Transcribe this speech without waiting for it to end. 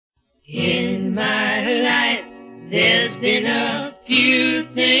There's been a few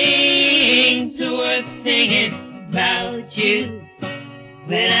things worth singing about you,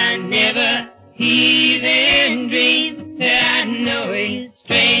 but I never even dreamed that I know it's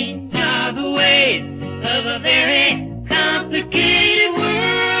strange are the ways of a very complicated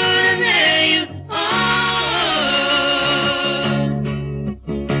world that you are.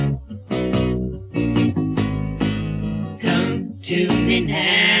 Come to me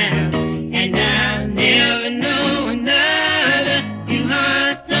now, and I'll never know another. You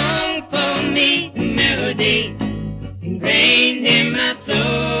are a song for me, a melody ingrained in my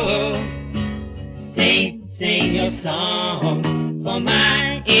soul. Sing your song for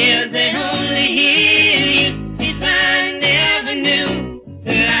my ears, they only hear you. If I never knew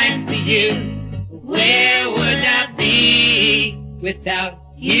the likes of you, where would I be without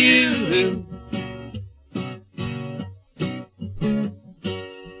you?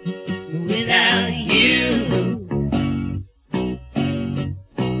 Without you.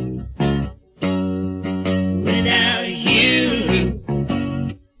 Without you.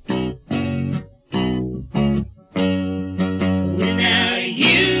 Without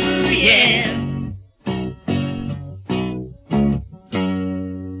you, yeah.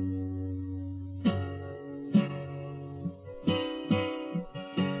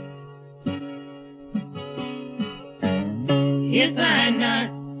 If I had not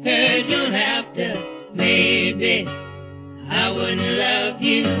heard your laughter, maybe I wouldn't love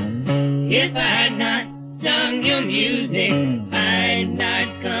you. If I had not sung your music, I'd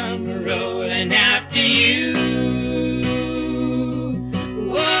not come rolling after you.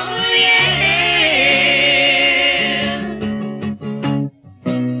 Oh yeah,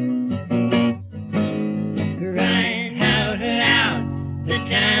 crying out loud, the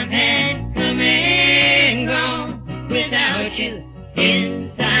time had come and gone. Without you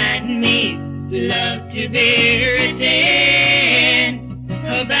inside me, love to be written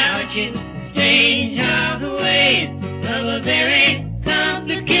about you. Strange are the ways of a very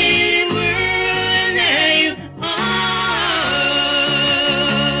complicated world that you are.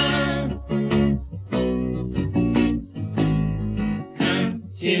 Come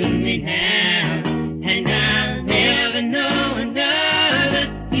to me now, and I'll never know another.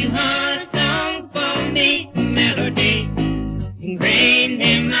 You are a song for me, a melody ingrained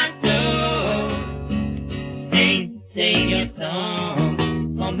in my soul. Sing your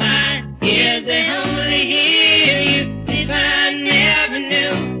song for my ears, they only hear you. If I never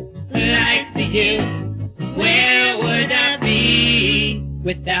knew the likes of you, where would I be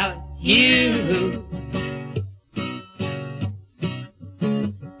without you?